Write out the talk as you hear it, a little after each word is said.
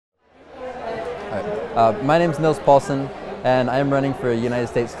My name is Nils Palsson, and I am running for United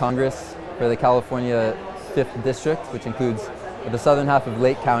States Congress for the California 5th District, which includes the southern half of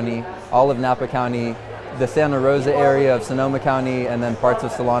Lake County, all of Napa County, the Santa Rosa area of Sonoma County, and then parts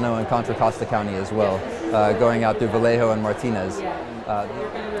of Solano and Contra Costa County as well, going out through Vallejo and Martinez.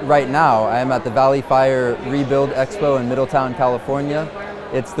 Right now, I am at the Valley Fire Rebuild Expo in Middletown, California.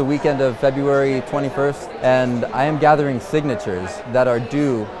 It's the weekend of February 21st, and I am gathering signatures that are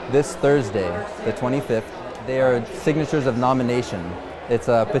due this Thursday, the 25th. They are signatures of nomination. It's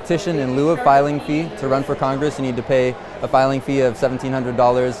a petition in lieu of filing fee. To run for Congress, you need to pay a filing fee of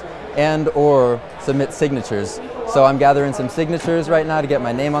 $1,700 and/or submit signatures. So I'm gathering some signatures right now to get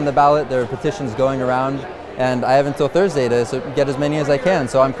my name on the ballot. There are petitions going around, and I have until Thursday to get as many as I can.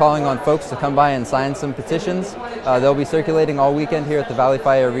 So I'm calling on folks to come by and sign some petitions. They'll be circulating all weekend here at the Valley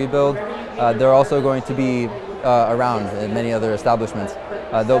Fire Rebuild. They're also going to be around in many other establishments.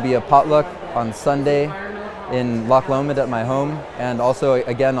 There'll be a potluck on Sunday in Loch Lomond at my home, and also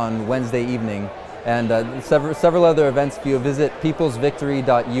again on Wednesday evening. And several other events. If you visit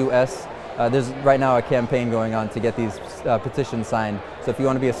peoplesvictory.us, there's right now a campaign going on to get these petitions signed. So if you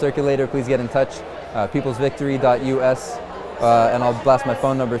want to be a circulator, please get in touch. peoplesvictory.us, and I'll blast my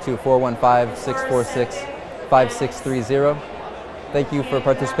phone number too, 415-646-5630. Thank you for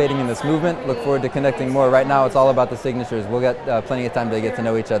participating in this movement. Look forward to connecting more. Right now it's all about the signatures. We'll get plenty of time to get to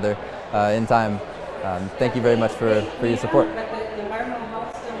know each other in time. Thank you very much for your support.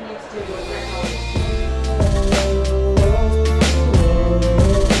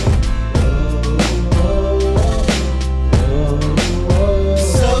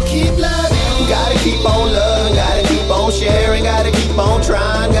 Keep on loving, gotta keep on sharing, gotta keep on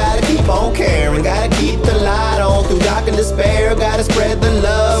trying, gotta keep on caring, gotta keep the light on through dark and despair, gotta spread the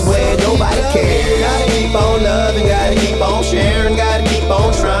love where nobody cares. Gotta keep on loving, gotta keep on sharing, gotta keep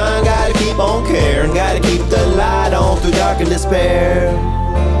on trying, gotta keep on caring, gotta keep the light on through dark and despair.